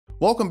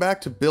Welcome back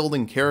to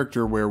Building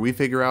Character, where we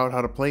figure out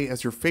how to play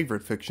as your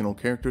favorite fictional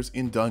characters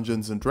in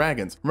Dungeons &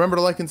 Dragons. Remember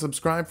to like and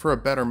subscribe for a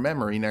better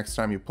memory next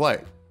time you play.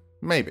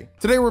 Maybe.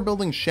 Today we're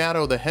building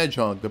Shadow the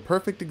Hedgehog, the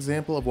perfect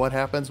example of what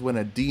happens when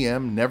a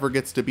DM never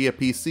gets to be a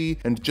PC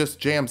and just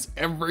jams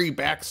every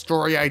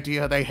backstory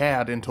idea they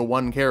had into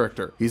one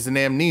character. He's an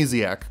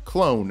amnesiac,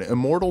 clone,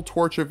 immortal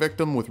torture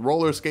victim with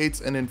roller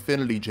skates and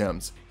infinity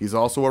gems. He's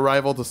also a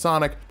rival to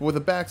Sonic, but with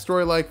a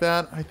backstory like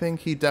that, I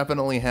think he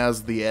definitely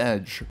has the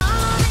edge.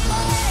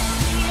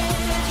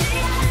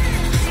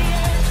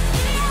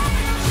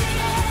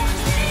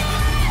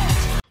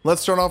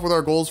 Let's start off with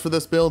our goals for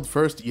this build.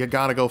 First, you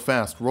gotta go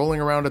fast,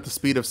 rolling around at the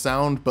speed of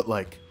sound, but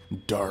like,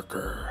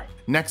 darker.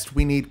 Next,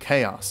 we need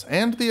chaos,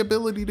 and the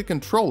ability to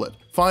control it.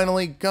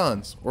 Finally,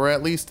 guns, or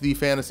at least the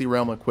fantasy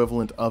realm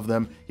equivalent of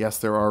them. Yes,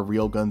 there are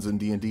real guns in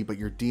D&D, but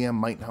your DM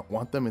might not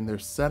want them in their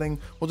setting.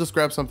 We'll just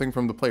grab something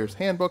from the player's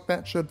handbook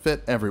that should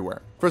fit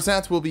everywhere. For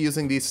stats, we'll be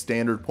using the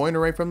standard point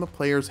array from the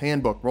player's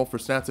handbook. Roll for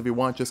stats if you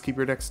want, just keep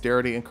your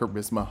dexterity and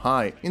charisma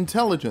high.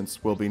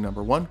 Intelligence will be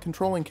number 1.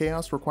 Controlling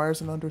chaos requires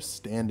an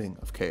understanding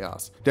of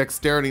chaos.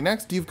 Dexterity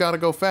next, you've got to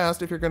go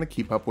fast if you're going to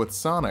keep up with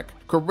Sonic.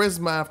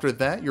 Charisma after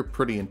that, you're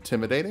pretty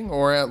intimidating,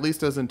 or at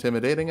least as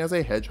intimidating as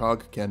a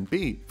hedgehog can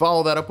be.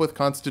 Follow that up with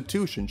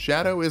Constitution.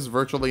 Shadow is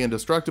virtually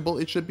indestructible.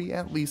 It should be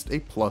at least a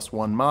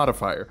 +1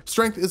 modifier.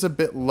 Strength is a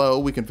bit low.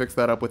 We can fix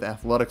that up with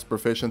Athletics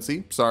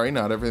proficiency. Sorry,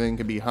 not everything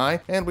can be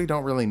high, and we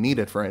don't really need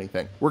it for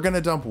anything. We're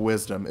gonna dump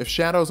Wisdom. If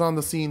Shadow's on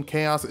the scene,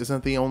 chaos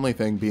isn't the only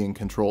thing being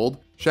controlled.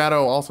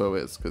 Shadow also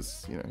is,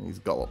 because, you know, he's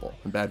gullible.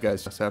 And bad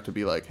guys just have to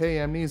be like, hey,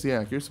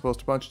 amnesiac, you're supposed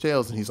to punch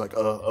tails. And he's like,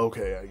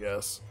 okay, I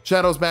guess.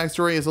 Shadow's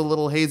backstory is a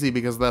little hazy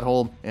because of that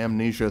whole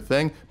amnesia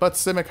thing, but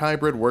Simic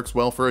Hybrid works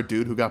well for a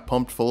dude who got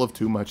pumped full of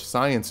too much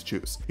science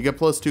juice. You get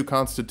 +2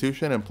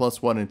 Constitution and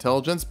 +1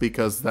 Intelligence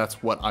because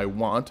that's what I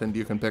want, and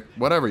you can pick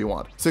whatever you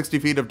want. 60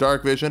 feet of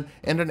dark vision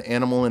and an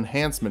animal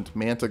enhancement.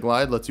 Manta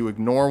Glide lets you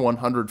ignore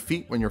 100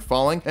 feet when you're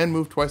falling and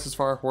move twice as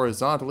far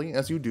horizontally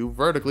as you do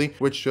vertically,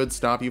 which should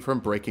stop you from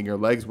breaking your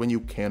legs when you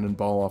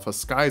cannonball off a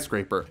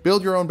skyscraper.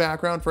 Build your own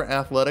background for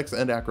athletics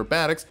and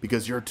acrobatics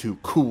because you're too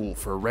cool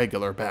for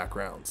regular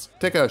backgrounds.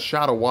 Take a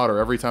shot of water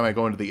every time I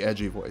go into the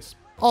edgy voice.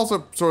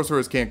 Also,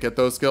 sorcerers can't get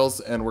those skills,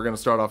 and we're going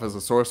to start off as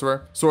a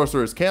sorcerer.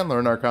 Sorcerers can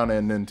learn Arcana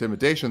and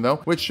Intimidation though,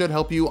 which should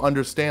help you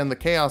understand the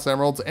Chaos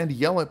Emeralds and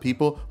yell at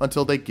people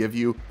until they give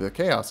you the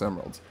Chaos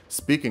Emeralds.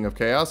 Speaking of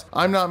chaos,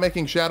 I'm not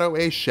making Shadow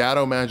a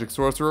Shadow Magic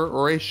Sorcerer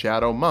or a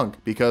Shadow Monk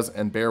because,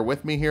 and bear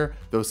with me here,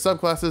 those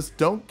subclasses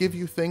don't give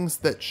you things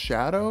that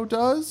Shadow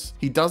does.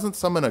 He doesn't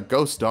summon a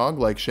ghost dog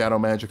like Shadow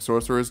Magic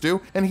Sorcerers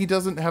do, and he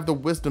doesn't have the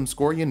wisdom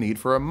score you need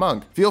for a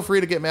monk. Feel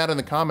free to get mad in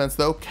the comments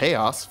though,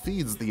 chaos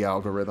feeds the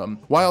algorithm.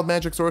 Wild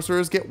Magic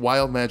Sorcerers get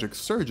Wild Magic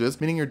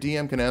Surges, meaning your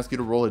DM can ask you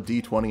to roll a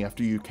d20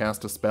 after you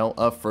cast a spell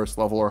of 1st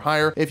level or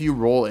higher. If you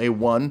roll a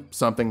 1,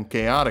 something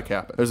chaotic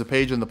happens. There's a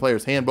page in the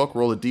player's handbook,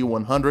 roll a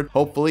d100.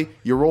 Hopefully,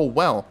 you roll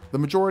well. The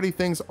majority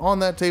things on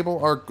that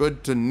table are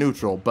good to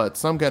neutral, but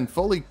some can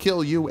fully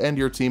kill you and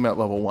your team at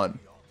level 1.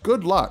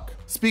 Good luck.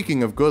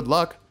 Speaking of good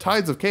luck,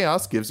 Tides of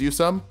Chaos gives you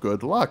some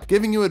good luck,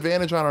 giving you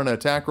advantage on an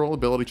attack roll,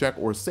 ability check,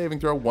 or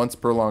saving throw once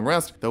per long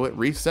rest, though it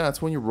resets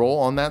when you roll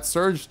on that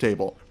surge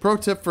table. Pro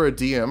tip for a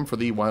DM for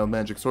the Wild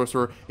Magic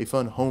Sorcerer, a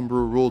fun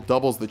homebrew rule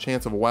doubles the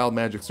chance of a Wild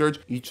Magic Surge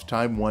each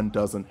time one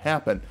doesn't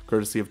happen,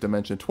 courtesy of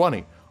Dimension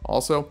 20.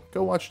 Also,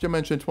 go watch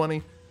Dimension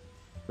 20.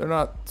 They're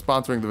not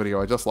sponsoring the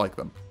video, I just like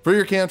them. For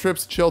your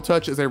cantrips, Chill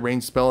Touch is a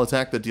ranged spell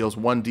attack that deals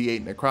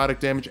 1d8 necrotic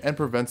damage and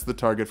prevents the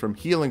target from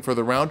healing for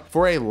the round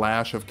for a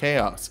Lash of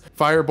Chaos.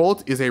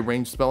 Firebolt is a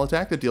ranged spell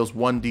attack that deals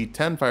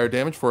 1d10 fire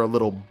damage for a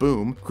little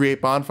boom. Create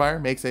Bonfire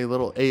makes a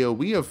little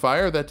AoE of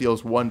fire that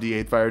deals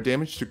 1d8 fire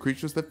damage to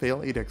creatures that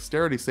fail a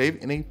dexterity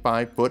save in a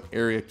 5-foot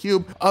area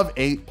cube of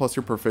 8 plus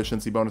your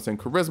proficiency bonus and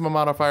charisma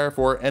modifier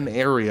for an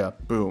area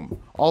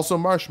boom. Also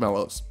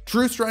Marshmallows.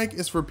 True Strike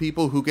is for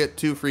people who get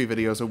 2 free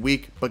videos a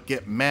week but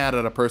get mad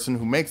at a person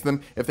who makes them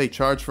if they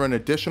charge for an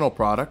additional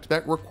product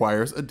that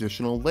requires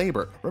additional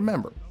labor.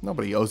 Remember,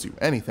 nobody owes you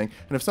anything,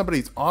 and if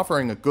somebody's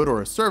offering a good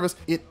or a service,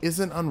 it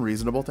isn't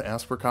unreasonable to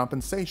ask for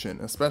compensation,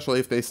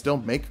 especially if they still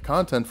make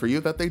content for you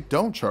that they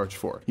don't charge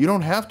for. You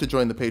don't have to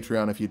join the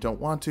Patreon if you don't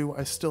want to.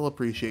 I still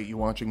appreciate you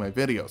watching my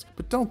videos,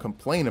 but don't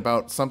complain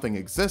about something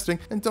existing,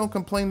 and don't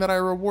complain that I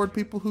reward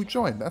people who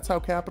join. That's how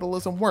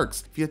capitalism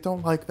works. If you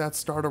don't like that,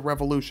 start a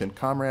revolution.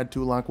 Comrade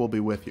Tulak will be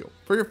with you.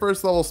 For your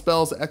 1st level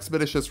spells,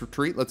 Expeditious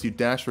Retreat lets you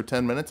dash for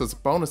 10 minutes as a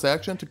bonus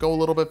action to go a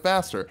little bit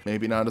faster.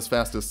 Maybe not as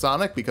fast as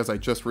Sonic because I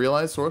just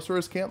realized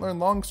sorcerers can't learn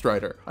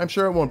Longstrider. I'm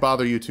sure it won't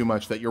bother you too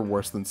much that you're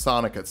worse than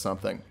Sonic at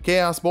something.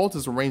 Chaos Bolt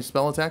is a ranged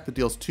spell attack that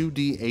deals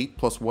 2d8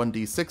 plus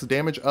 1d6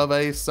 damage of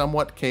a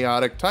somewhat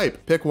chaotic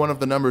type. Pick one of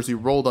the numbers you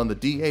rolled on the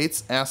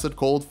d8s, acid,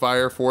 cold,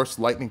 fire, force,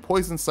 lightning,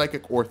 poison,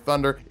 psychic, or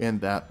thunder in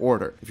that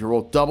order. If you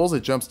roll doubles,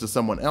 it jumps to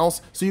someone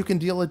else, so you can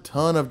deal a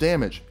ton of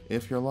damage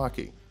if you're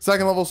lucky.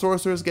 Second level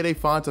sorcerers get a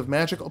font of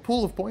magic, a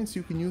pool of points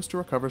you can use to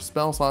recover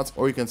spell slots,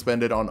 or you can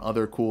spend it on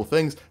other cool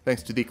things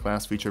thanks to the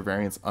class feature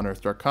variants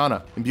Unearthed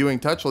Arcana. Imbuing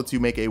Touch lets you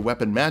make a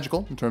weapon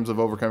magical in terms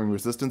of overcoming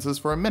resistances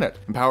for a minute.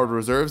 Empowered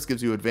Reserves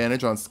gives you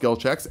advantage on skill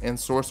checks, and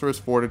Sorcerer's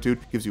Fortitude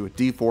gives you a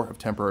d4 of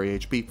temporary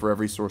HP for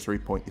every sorcery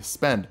point you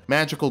spend.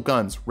 Magical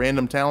guns,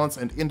 random talents,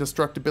 and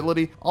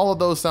indestructibility, all of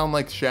those sound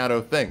like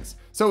shadow things.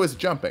 So is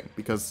jumping,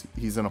 because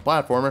he's in a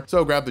platformer,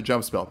 so grab the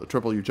jump spell to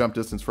triple your jump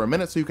distance for a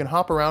minute so you can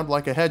hop around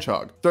like a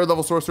hedgehog. Third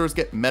level sorcerers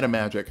get meta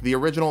magic, the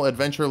original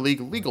Adventure League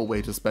legal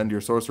way to spend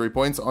your sorcery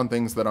points on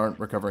things that aren't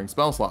recovering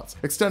spell slots.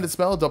 Extended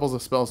spell doubles a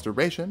spell's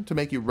duration to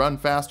make you run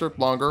faster,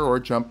 longer, or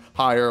jump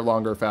higher,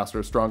 longer,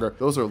 faster, stronger.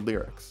 Those are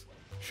lyrics.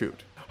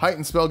 Shoot.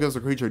 Heightened spell gives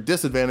a creature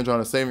disadvantage on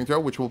a saving throw,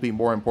 which will be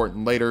more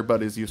important later,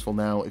 but is useful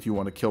now if you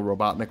want to kill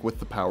Robotnik with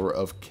the power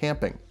of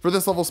camping. For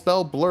this level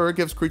spell, Blur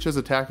gives creatures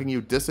attacking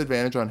you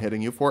disadvantage on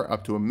hitting you for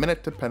up to a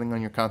minute, depending on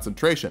your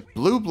concentration.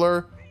 Blue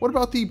Blur, what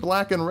about the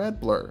black and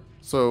red Blur?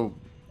 So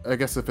I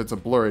guess if it's a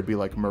blur, it'd be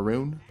like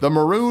maroon. The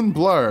Maroon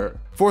Blur.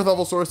 Fourth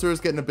level sorcerers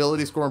get an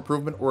ability score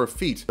improvement or a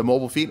feat. The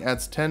mobile feat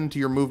adds 10 to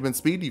your movement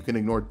speed. You can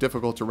ignore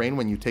difficult terrain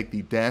when you take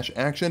the dash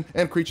action,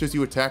 and creatures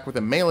you attack with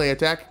a melee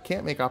attack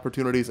can't make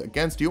opportunities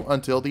against you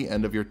until the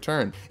end of your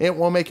turn. It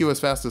won't make you as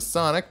fast as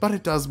Sonic, but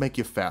it does make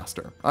you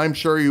faster. I'm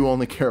sure you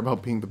only care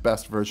about being the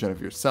best version of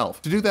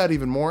yourself. To do that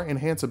even more,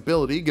 Enhance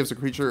Ability gives a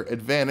creature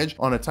advantage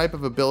on a type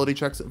of ability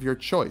checks of your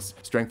choice.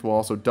 Strength will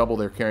also double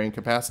their carrying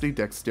capacity.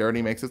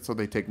 Dexterity makes it so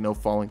they take no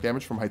falling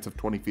damage from heights of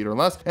 20 feet or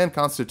less, and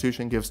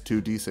Constitution gives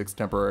 2d6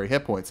 temporary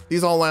hit points.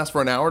 These all last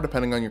for an hour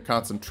depending on your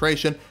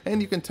concentration,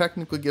 and you can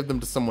technically give them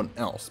to someone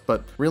else,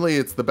 but really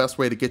it's the best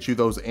way to get you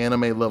those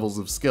anime levels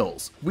of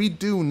skills. We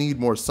do need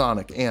more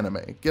Sonic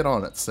anime. Get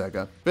on it,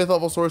 Sega. Fifth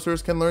level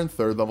sorcerers can learn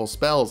third level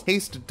spells.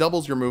 Haste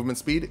doubles your movement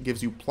speed, it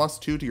gives you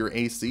 +2 to your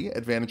AC,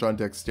 advantage on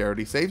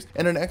dexterity saves,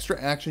 and an extra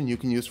action you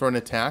can use for an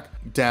attack,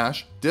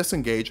 dash,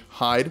 disengage,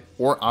 hide,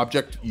 or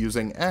object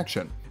using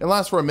action. It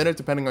lasts for a minute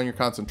depending on your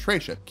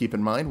concentration. Keep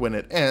in mind, when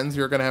it ends,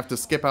 you're going to have to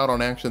skip out on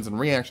actions and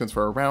reactions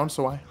for a round,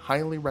 so I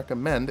highly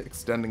recommend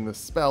extending the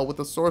spell with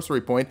a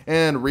sorcery point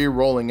and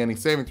re-rolling any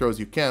saving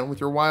throws you can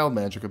with your wild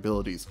magic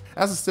abilities.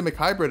 As a Simic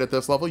hybrid at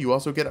this level, you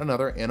also get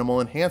another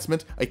animal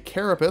enhancement. A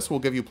Carapace will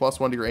give you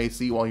 +1 to your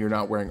AC while you're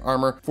not wearing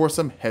armor for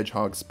some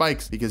hedgehog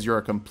spikes, because you're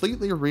a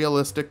completely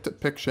realistic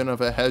depiction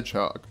of a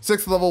hedgehog.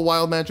 6th level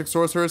wild magic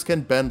sorcerers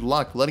can bend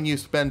luck, letting you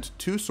spend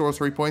 2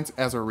 sorcery points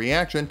as a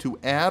reaction to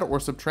add or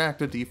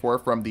subtract a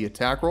d4 from the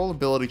attack roll,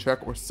 ability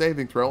check, or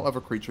saving throw of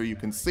a creature you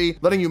can see,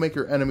 letting you make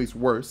your enemies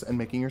worse and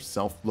making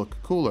yourself look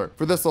cooler.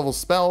 For this level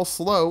spell,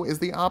 Slow is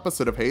the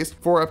opposite of haste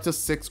for up to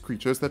 6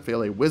 creatures that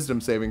fail a wisdom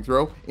saving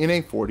throw in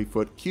a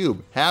 40-foot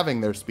cube,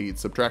 halving their speed,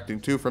 subtracting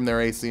 2 from their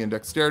AC and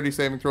dexterity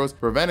saving throws,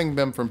 preventing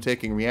them from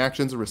taking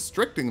reactions,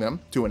 restricting them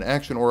to an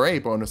action or a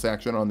bonus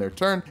action on their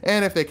turn,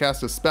 and if they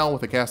cast a spell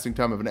with a casting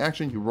time of an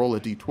action, you roll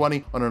a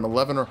d20. On an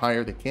 11 or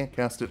higher, they can't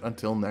cast it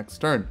until next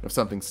turn. If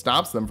something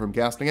stops them from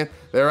casting it,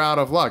 they're out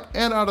of luck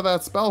and out of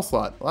that spell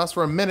slot. It lasts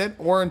for a minute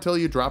or until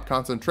you drop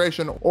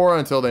concentration or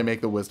until they make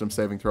the wisdom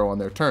saving throw on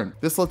their turn.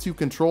 This lets you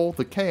control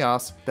the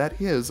chaos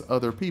that is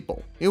other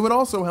people. It would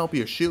also help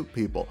you shoot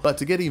people, but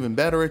to get even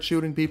better at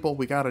shooting people,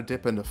 we gotta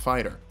dip into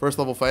fighter. First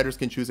level fighters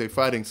can choose a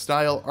fighting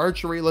style.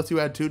 Archery lets you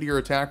add 2 to your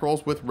attack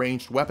rolls with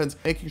ranged weapons,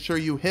 making sure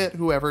you hit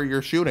whoever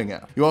you're shooting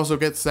at. You also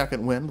get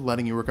Second Wind,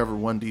 letting you recover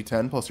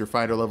 1d10 plus your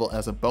fighter level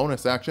as a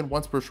bonus action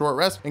once per short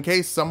rest in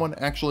case someone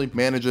actually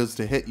manages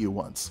to hit you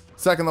once.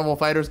 Second level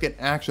fighters get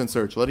Action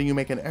Search, letting you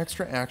make an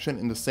extra action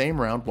in the same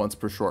round once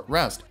per short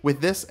rest. With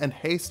this and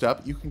haste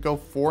up, you can go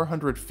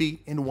 400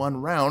 feet in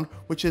one round,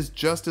 which is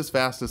just as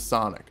fast as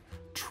Sonic.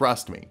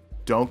 Trust me,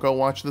 don't go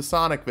watch the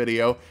Sonic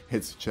video,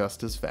 it's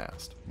just as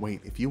fast.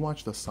 Wait, if you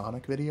watch the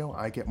Sonic video,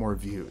 I get more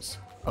views.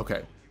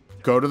 Okay,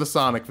 go to the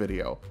Sonic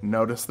video.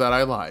 Notice that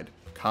I lied.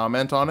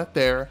 Comment on it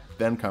there,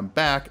 then come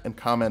back and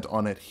comment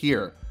on it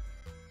here.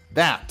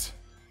 That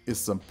is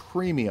some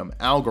premium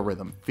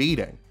algorithm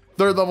feeding.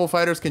 Third level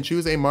fighters can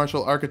choose a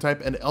martial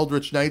archetype, and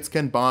Eldritch Knights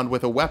can bond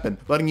with a weapon,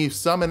 letting you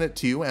summon it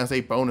to you as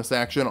a bonus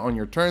action on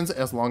your turns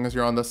as long as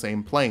you're on the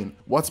same plane.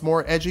 What's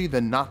more edgy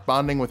than not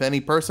bonding with any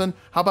person?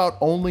 How about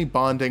only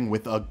bonding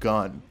with a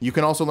gun? You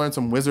can also learn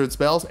some wizard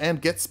spells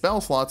and get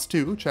spell slots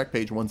too. Check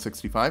page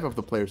 165 of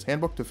the player's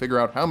handbook to figure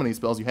out how many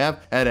spells you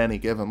have at any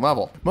given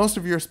level. Most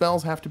of your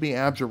spells have to be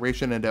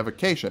abjuration and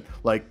evocation,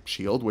 like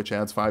Shield, which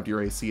adds 5 to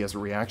your AC as a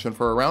reaction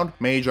for a round,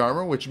 Mage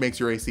Armor, which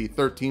makes your AC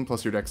 13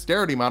 plus your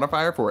dexterity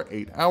modifier for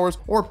 8 hours,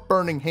 or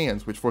Burning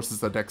Hands, which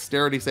forces a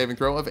dexterity saving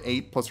throw of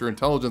 8 plus your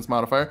intelligence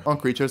modifier on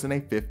creatures in a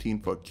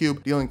 15-foot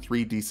cube, dealing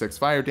 3d6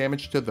 fire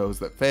damage to those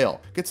that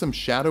fail. Get some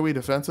shadowy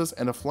defenses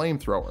and a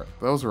flamethrower.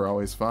 Those are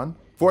always fun.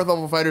 Fourth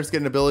level fighters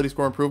get an ability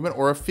score improvement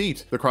or a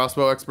feat. The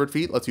Crossbow Expert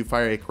feat lets you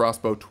fire a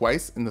crossbow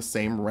twice in the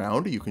same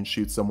round. You can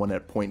shoot someone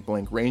at point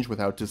blank range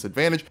without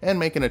disadvantage and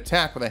make an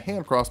attack with a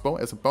hand crossbow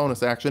as a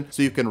bonus action,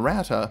 so you can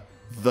Rata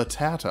the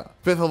Tata.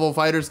 5th level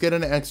fighters get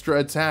an extra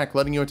attack,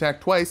 letting you attack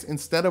twice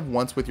instead of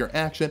once with your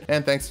action,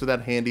 and thanks to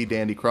that handy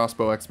dandy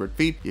crossbow expert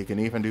feat, you can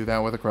even do that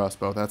with a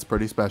crossbow. That's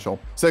pretty special.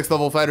 6th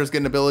level fighters get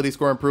an ability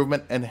score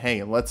improvement, and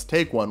hey, let's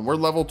take one. We're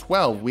level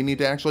 12. We need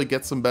to actually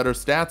get some better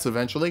stats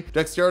eventually.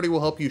 Dexterity will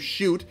help you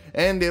shoot,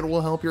 and it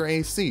will help your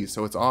AC,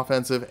 so it's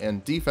offensive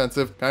and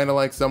defensive, kind of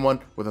like someone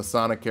with a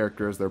Sonic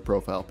character as their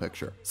profile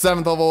picture.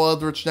 7th level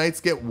Eldritch Knights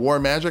get War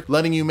Magic,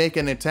 letting you make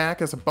an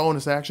attack as a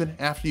bonus action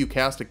after you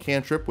cast a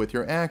cantrip with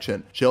your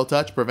action. Chill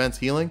Touch prevents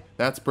healing.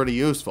 That's pretty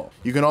useful.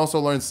 You can also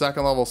learn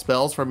 2nd level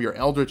spells from your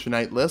Eldritch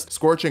Knight list.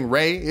 Scorching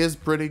Ray is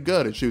pretty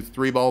good. It shoots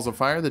 3 balls of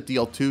fire that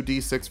deal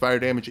 2d6 fire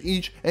damage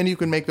each, and you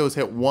can make those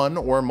hit one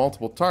or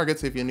multiple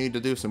targets if you need to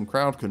do some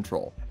crowd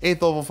control.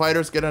 8th level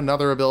fighters get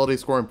another ability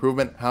score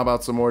improvement. How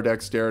about some more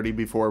dexterity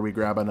before we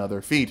grab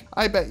another feat?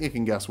 I bet you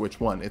can guess which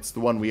one. It's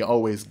the one we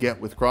always get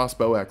with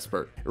Crossbow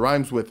Expert. It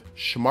rhymes with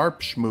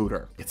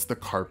Schmarpschmooter. It's the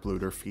Carp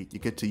Looter feat. You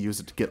get to use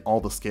it to get all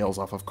the scales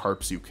off of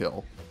carps you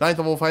kill. 9th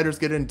level fighters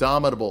get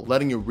Indomitable,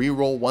 letting you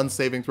reroll 1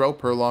 saving throw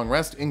per long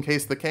rest in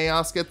case the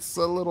chaos gets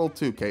a little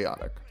too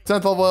chaotic.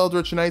 10th level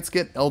Eldritch Knights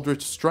get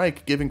Eldritch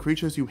Strike, giving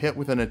creatures you hit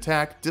with an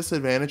attack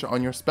disadvantage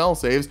on your spell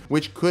saves,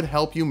 which could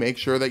help you make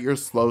sure that your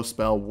slow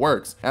spell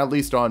works, at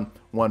least on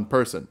one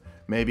person.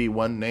 Maybe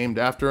one named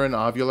after an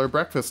ovular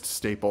breakfast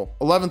staple.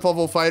 11th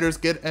level fighters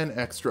get an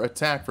extra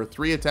attack for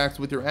 3 attacks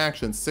with your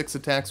action, 6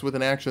 attacks with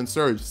an action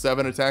surge,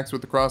 7 attacks with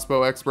the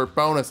crossbow expert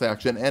bonus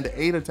action, and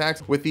 8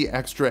 attacks with the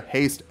extra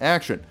haste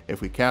action.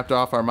 If we capped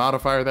off our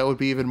modifier, that would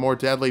be even more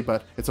deadly,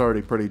 but it's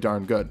already pretty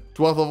darn good.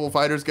 12th level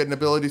fighters get an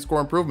ability score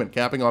improvement.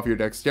 Capping off your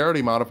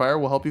dexterity modifier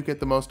will help you get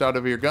the most out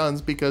of your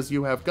guns because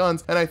you have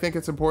guns, and I think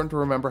it's important to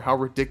remember how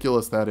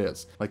ridiculous that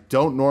is. Like,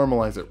 don't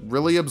normalize it.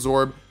 Really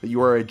absorb that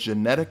you are a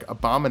genetic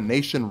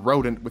abomination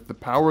rodent with the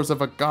powers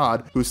of a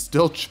god who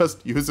still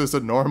just uses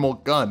a normal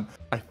gun.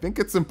 I think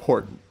it's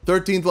important.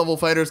 13th level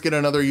fighters get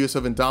another use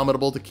of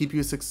Indomitable to keep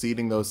you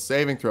succeeding those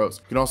saving throws.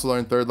 You can also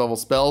learn 3rd level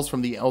spells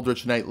from the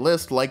Eldritch Knight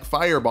list, like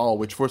Fireball,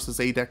 which forces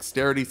a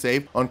dexterity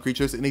save on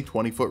creatures in a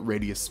 20-foot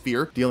radius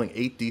sphere, dealing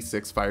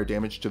 8d6 fire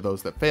damage to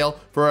those that fail,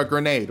 for a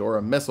grenade or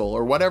a missile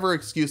or whatever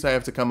excuse I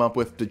have to come up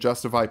with to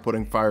justify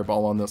putting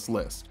Fireball on this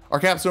list. Our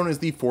capstone is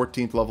the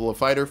 14th level of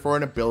fighter for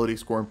an ability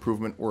score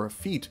improvement or a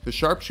feat. The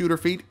Sharpshooter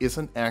feat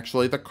isn't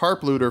actually the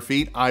Carp Looter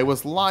feat. I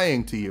was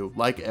lying to you,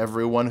 like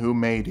everyone who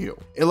made you.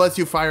 It lets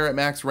you fire at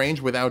max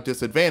range without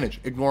disadvantage,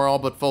 ignore all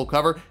but full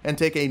cover, and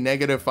take a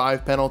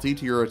 -5 penalty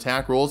to your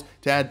attack rolls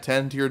to add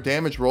 10 to your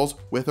damage rolls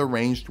with a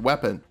ranged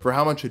weapon. For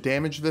how much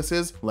damage this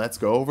is, let's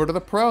go over to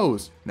the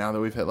pros. Now that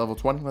we've hit level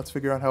 20, let's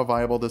figure out how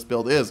viable this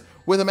build is.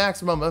 With a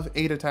maximum of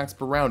 8 attacks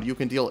per round, you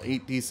can deal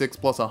 8d6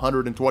 plus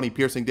 120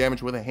 piercing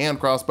damage with a hand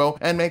crossbow,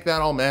 and make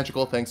that all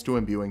magical thanks to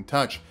Imbuing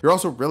Touch. You're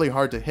also really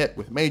hard to hit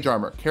with Mage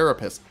Armor,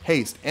 Carapace,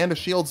 Haste, and a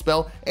shield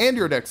spell, and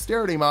your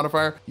dexterity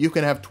modifier. You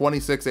can have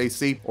 26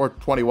 AC, or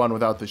 21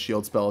 without the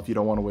shield spell if you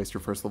don't want to waste your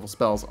 1st level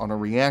spells on a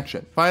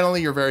reaction.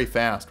 Finally, you're very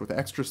fast, with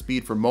extra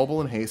speed for mobile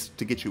and haste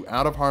to get you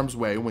out of harm's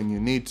way when you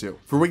need to.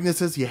 For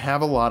weaknesses, you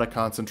have a lot of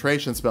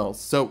concentration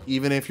spells, so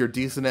even if you're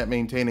decent at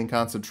maintaining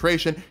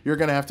concentration, you're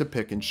gonna have to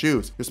pick and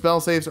choose. Your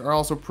spell saves are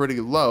also pretty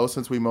low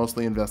since we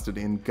mostly invested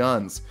in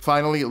guns.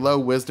 Finally, low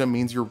wisdom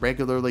means you're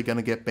regularly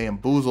gonna get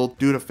bamboozled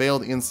due to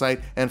failed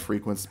insight and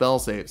frequent spell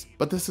saves.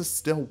 But this is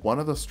still one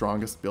of the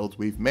strongest builds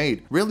we've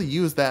made. Really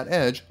use that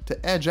edge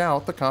to edge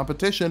out the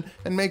competition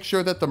and make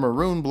sure that the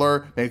maroon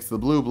blur makes the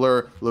blue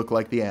blur look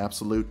like the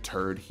absolute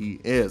turd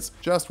he is.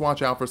 Just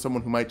watch out for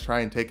someone who might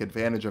try and take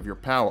advantage of your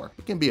power.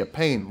 It can be a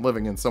pain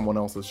living in someone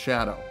else's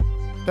shadow.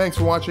 Thanks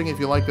for watching. If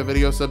you like the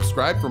video,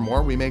 subscribe for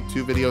more. We make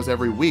 2 videos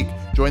every week.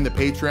 Join the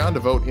Patreon to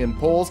vote in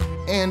polls,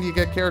 and you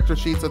get character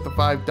sheets at the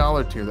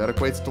 $5 tier. That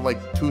equates to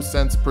like 2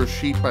 cents per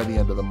sheet by the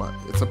end of the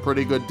month. It's a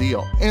pretty good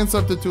deal. And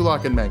sub to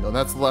Tulak and Mango.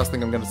 That's the last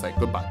thing I'm going to say.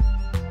 Goodbye.